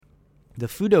The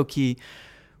Fudoki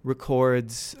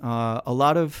records a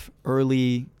lot of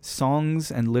early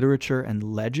songs and literature and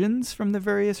legends from the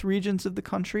various regions of the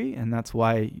country, and that's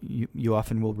why you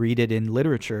often will read it in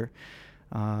literature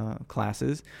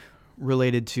classes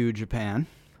related to Japan.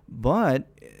 But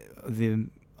the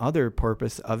other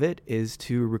purpose of it is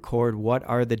to record what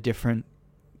are the different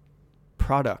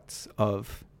products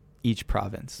of each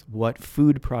province. What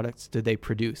food products do they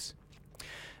produce?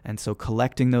 And so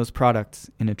collecting those products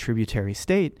in a tributary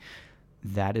state,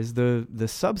 that is the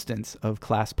substance of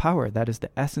class power. That is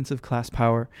the essence of class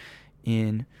power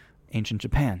in ancient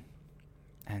Japan.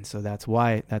 And so that's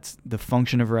why the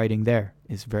function of writing there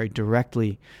is very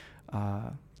directly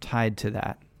tied to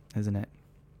that, isn't it?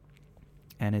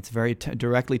 And it's very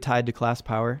directly tied to class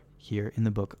power here in the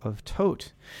book of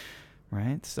Thoth,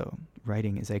 right? So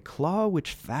writing is a claw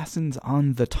which fastens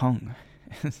on the tongue.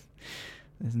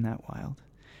 Isn't that wild?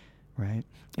 Right?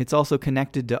 It's also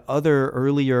connected to other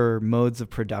earlier modes of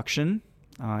production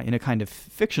in a kind of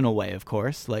fictional way, of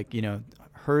course. Like,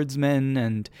 herdsmen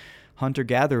and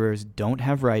hunter-gatherers don't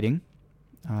have writing,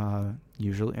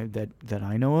 usually that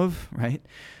I know of, right?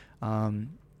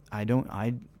 I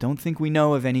don't think we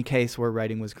know of any case where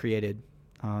writing was created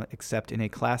except in a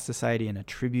class society, in a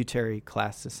tributary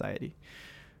class society,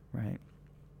 right?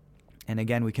 And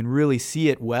again, we can really see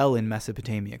it well in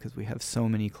Mesopotamia because we have so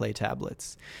many clay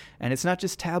tablets. And it's not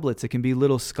just tablets, it can be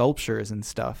little sculptures and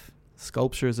stuff.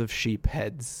 Sculptures of sheep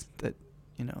heads that,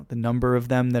 the number of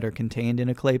them that are contained in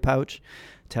a clay pouch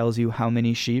tells you how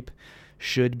many sheep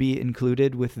should be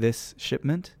included with this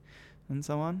shipment and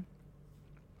so on.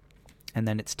 And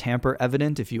then it's tamper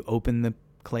evident. If you open the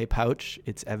clay pouch,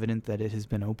 it's evident that it has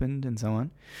been opened and so on.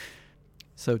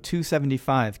 So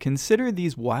 275, consider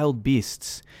these wild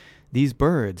beasts, these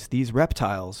birds, these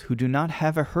reptiles, who do not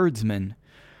have a herdsman.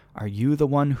 Are you the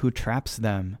one who traps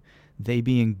them? They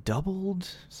being doubled,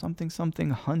 something,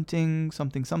 something, hunting,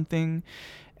 something, something.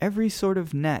 Every sort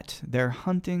of net, they're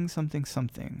hunting, something,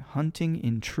 something. Hunting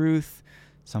in truth,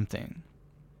 something.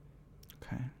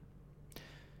 Okay.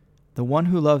 The one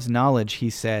who loves knowledge, he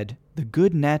said, the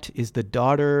good net is the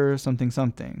daughter, something,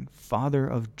 something, father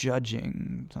of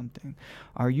judging, something.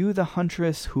 Are you the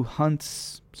huntress who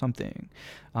hunts something?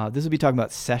 This will be talking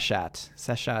about Seshat.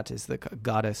 Seshat is the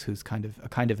goddess who's kind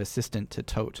of assistant to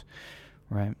Thoth,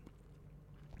 right?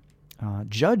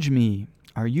 Judge me.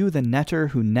 Are you the netter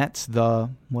who nets the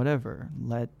whatever?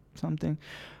 Let something.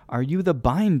 Are you the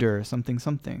binder, something,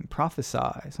 something?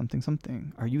 Prophesy, something,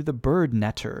 something. Are you the bird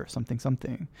netter, something,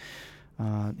 something?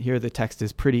 Here the text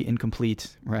is pretty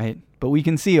incomplete, right? But we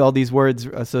can see all these words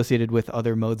associated with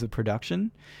other modes of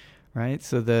production, right?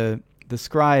 So the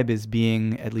scribe is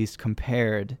being at least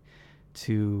compared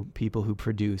to people who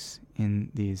produce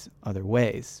in these other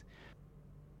ways.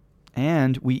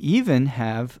 And we even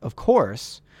have, of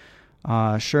course,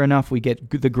 sure enough, we get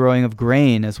the growing of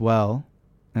grain as well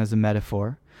as a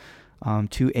metaphor.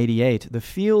 288, the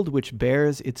field which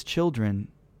bears its children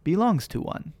belongs to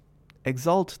one.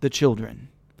 Exalt the children.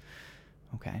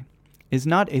 Okay. Is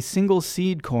not a single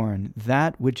seed corn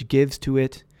that which gives to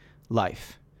it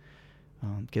life.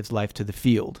 Gives life to the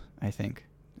field, I think.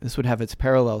 This would have its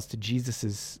parallels to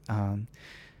Jesus's,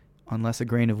 unless a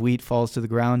grain of wheat falls to the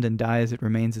ground and dies, it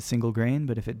remains a single grain,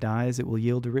 but if it dies, it will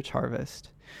yield a rich harvest.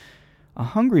 A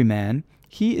hungry man,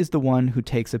 he is the one who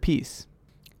takes a piece.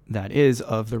 That is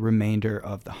of the remainder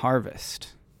of the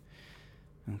harvest.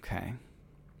 Okay.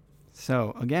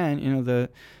 So again,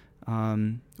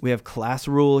 we have class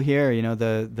rule here.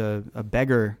 A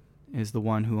beggar is the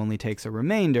one who only takes a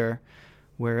remainder,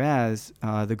 whereas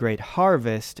the great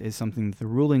harvest is something that the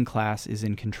ruling class is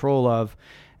in control of,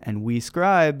 and we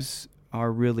scribes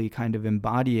are really kind of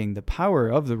embodying the power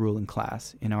of the ruling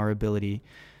class in our ability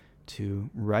to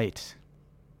write.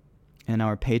 And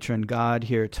our patron god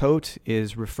here, Thoth,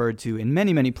 is referred to in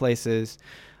many, many places,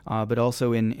 but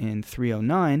also in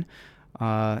 309.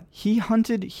 He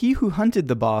who hunted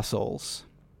the Basals.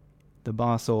 The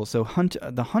Basal, so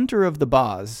the hunter of the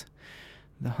Bas.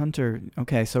 The hunter,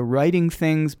 okay, so writing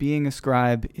things, being a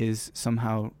scribe, is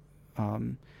somehow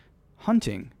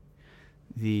hunting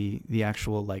the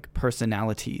actual,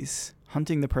 personalities.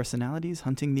 Hunting the personalities,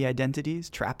 hunting the identities,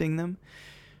 trapping them,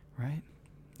 right?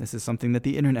 This is something that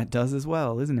the internet does as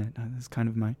well, isn't it? That's kind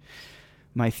of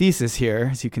my thesis here,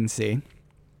 as you can see.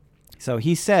 So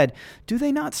he said, do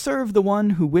they not serve the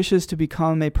one who wishes to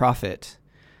become a prophet?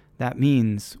 That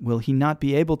means, will he not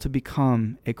be able to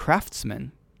become a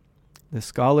craftsman? The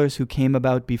scholars who came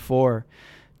about before,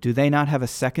 do they not have a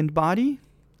second body?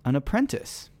 An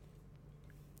apprentice.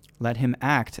 Let him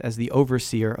act as the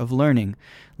overseer of learning.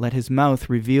 Let his mouth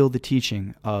reveal the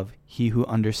teaching of he who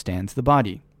understands the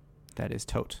body. that is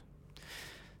Thoth.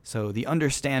 So the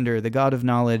understander, the God of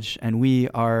knowledge, and we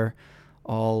are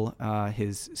all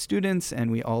his students, and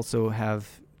we also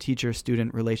have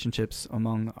teacher-student relationships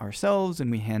among ourselves, and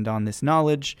we hand on this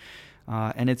knowledge.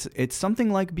 And it's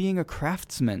something like being a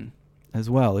craftsman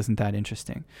as well. Isn't that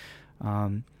interesting?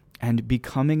 And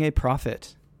becoming a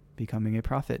prophet.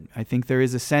 I think there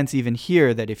is a sense even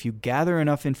here that if you gather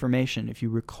enough information, if you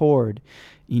record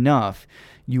enough,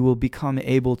 you will become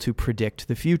able to predict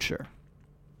the future.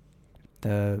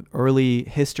 The early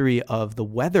history of the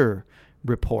weather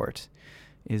report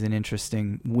is an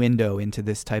interesting window into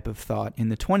this type of thought in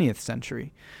the 20th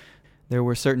century. There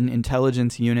were certain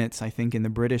intelligence units, I think, in the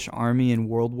British Army in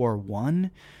World War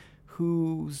I,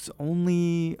 whose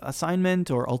only assignment,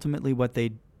 or ultimately what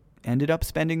they ended up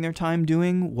spending their time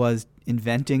doing, was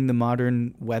inventing the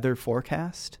modern weather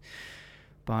forecast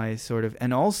by sort of,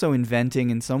 and also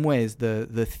inventing in some ways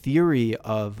the theory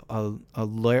of a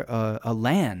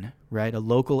LAN, right? A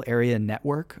local area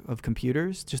network of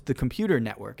computers, just the computer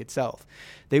network itself.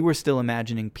 They were still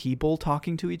imagining people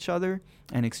talking to each other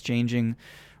and exchanging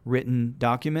written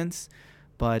documents,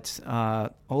 but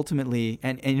ultimately,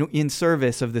 and in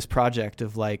service of this project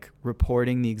of like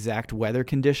reporting the exact weather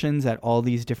conditions at all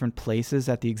these different places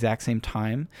at the exact same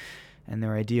time. And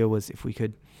their idea was if we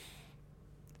could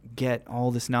get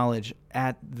all this knowledge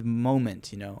at the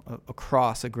moment,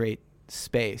 across a great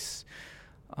space,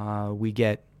 we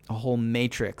get a whole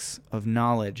matrix of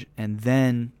knowledge, and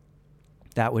then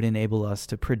that would enable us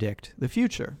to predict the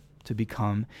future, to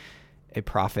become a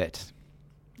prophet.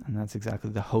 And that's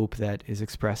exactly the hope that is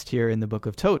expressed here in the book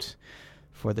of Thoth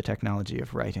for the technology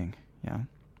of writing. Yeah.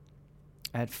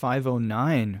 At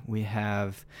 509, we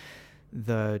have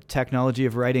the technology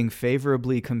of writing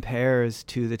favorably compares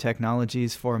to the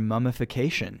technologies for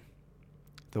mummification.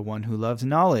 The one who loves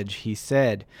knowledge, he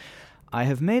said, I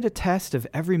have made a test of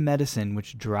every medicine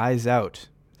which dries out,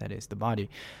 that is, the body.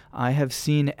 I have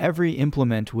seen every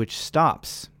implement which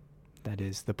stops, that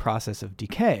is, the process of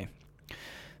decay.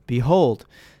 Behold,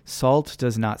 salt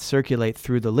does not circulate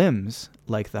through the limbs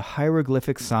like the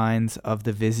hieroglyphic signs of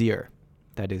the vizier,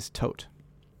 that is, Thoth,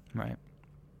 right?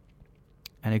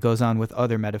 And it goes on with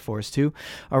other metaphors too.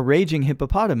 A raging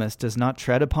hippopotamus does not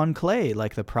tread upon clay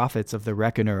like the prophets of the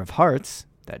reckoner of hearts,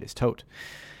 that is, Thoth.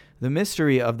 The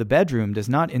mystery of the bedroom does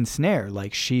not ensnare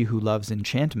like she who loves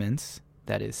enchantments,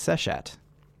 that is, Seshat.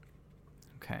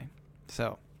 Okay,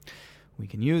 so we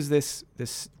can use this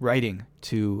writing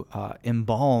to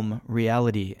embalm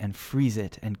reality and freeze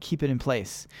it and keep it in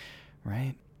place,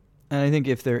 right? And I think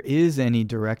if there is any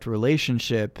direct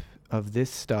relationship of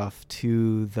this stuff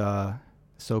to the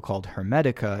so-called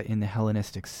Hermetica in the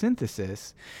Hellenistic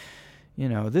synthesis,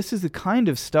 this is the kind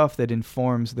of stuff that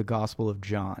informs the Gospel of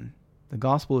John. The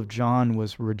Gospel of John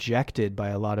was rejected by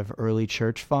a lot of early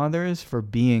church fathers for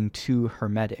being too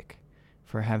hermetic,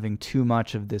 for having too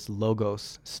much of this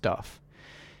logos stuff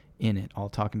in it, all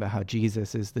talking about how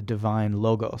Jesus is the divine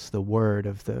logos, the word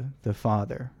of the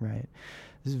Father, right?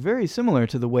 This is very similar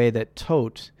to the way that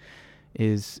Thoth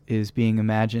is being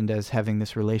imagined as having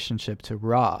this relationship to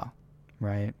Ra,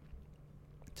 right?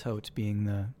 Thoth being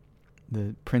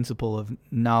the principle of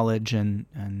knowledge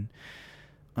and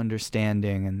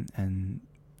understanding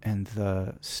and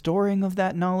the storing of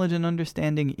that knowledge and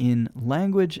understanding in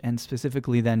language, and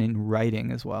specifically then in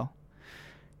writing as well.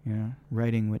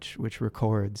 Writing which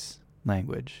records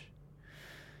language.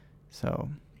 So,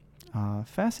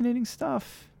 fascinating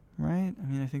stuff, right? I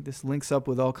mean, I think this links up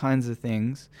with all kinds of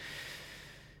things.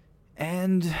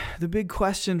 And the big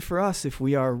question for us, if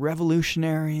we are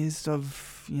revolutionaries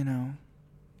of,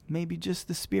 maybe just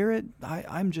the spirit,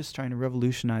 I'm just trying to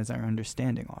revolutionize our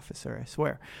understanding, officer, I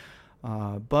swear.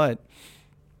 But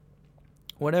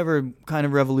whatever kind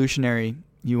of revolutionary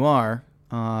you are,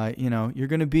 you're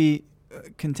going to be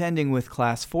contending with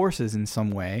class forces in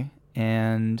some way,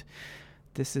 and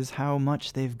this is how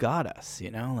much they've got us,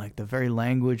 like the very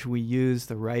language we use,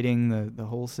 the writing, the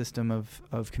whole system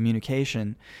of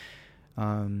communication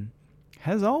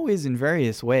has always in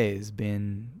various ways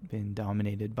been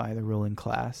dominated by the ruling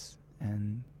class,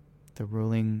 and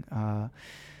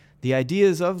the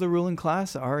ideas of the ruling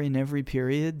class are in every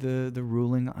period the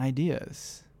ruling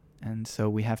ideas. And so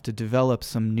we have to develop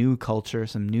some new culture,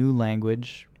 some new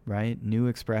language, right? New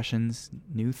expressions,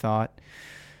 new thought,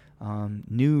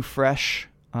 new fresh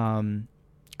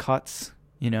cuts,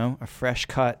 a fresh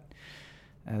cut,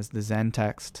 as the Zen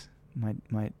text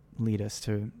might lead us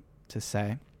to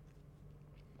say.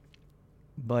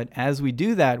 But as we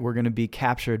do that, we're going to be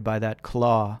captured by that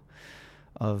claw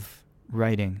of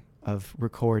writing, of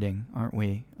recording, aren't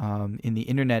we? In the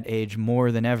internet age,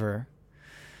 more than ever,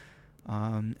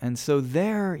 And so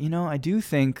there, I do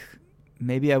think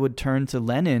maybe I would turn to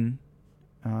Lenin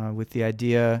with the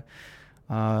idea,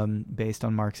 based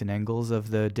on Marx and Engels,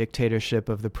 of the dictatorship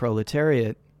of the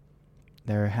proletariat.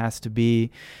 There has to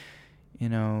be,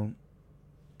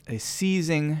 a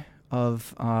seizing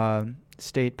of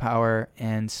state power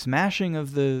and smashing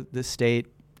of the state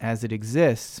as it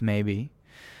exists, maybe.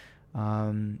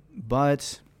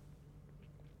 But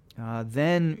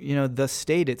then, the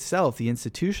state itself, the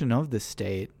institution of the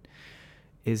state,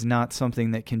 is not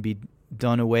something that can be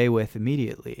done away with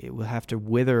immediately. It will have to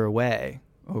wither away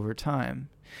over time.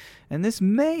 And this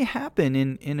may happen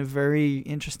in a very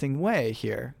interesting way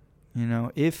here.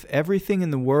 If everything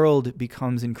in the world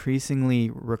becomes increasingly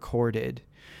recorded,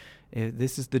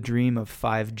 this is the dream of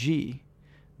 5G,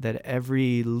 that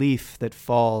every leaf that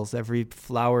falls, every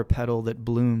flower petal that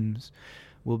blooms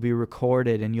will be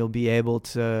recorded, and you'll be able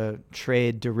to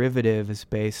trade derivatives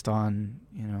based on,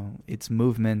 its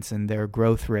movements and their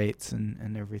growth rates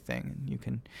and everything. And you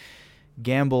can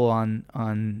gamble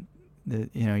on the,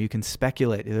 you can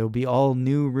speculate. There'll be all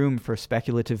new room for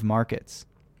speculative markets.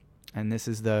 And this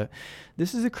is a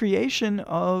continuation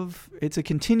of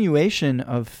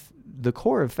the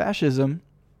core of fascism,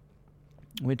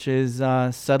 which is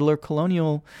settler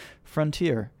colonial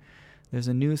frontier. There's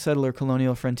a new settler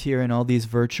colonial frontier in all these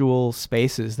virtual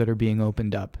spaces that are being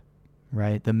opened up,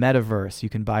 right? The metaverse, you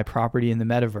can buy property in the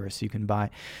metaverse,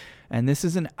 and this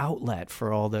is an outlet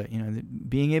for all the,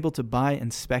 being able to buy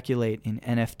and speculate in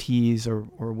NFTs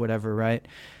or whatever, right?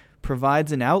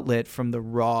 Provides an outlet from the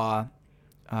raw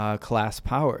class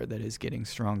power that is getting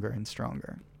stronger and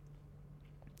stronger.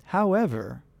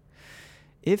 However,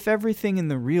 if everything in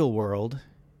the real world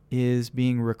is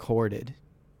being recorded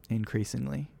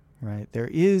increasingly, right, there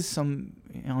is on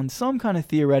some kind of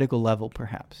theoretical level,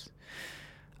 perhaps,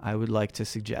 I would like to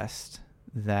suggest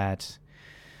that...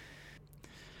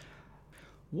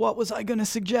 What was I going to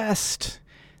suggest?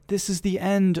 This is the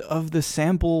end of the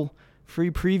sample free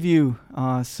preview.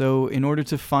 So in order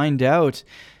to find out,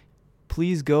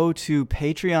 please go to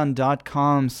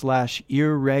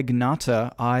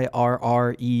patreon.com/irregnata,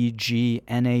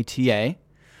 IRREGNATA.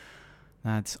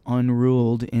 That's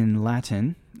unruled in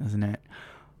Latin, isn't it?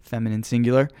 Feminine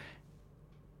singular.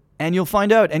 And you'll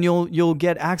find out, and you'll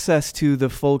get access to the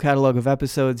full catalog of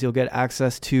episodes. You'll get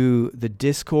access to the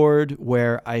Discord,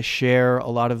 where I share a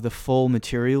lot of the full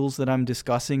materials that I'm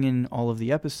discussing in all of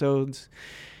the episodes.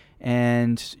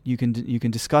 And you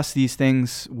can discuss these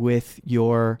things with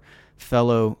your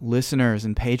fellow listeners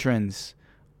and patrons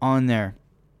on there.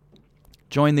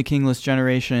 Join the Kingless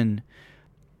Generation,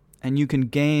 and you can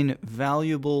gain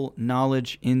valuable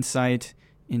knowledge, insight,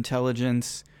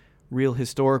 intelligence, real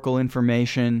historical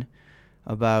information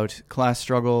about class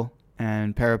struggle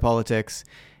and parapolitics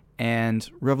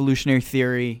and revolutionary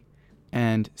theory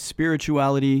and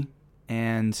spirituality,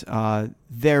 and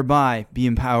thereby be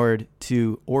empowered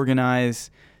to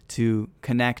organize, to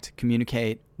connect,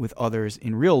 communicate with others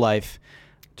in real life,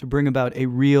 to bring about a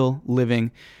real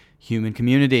living human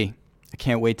community. I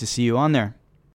can't wait to see you on there.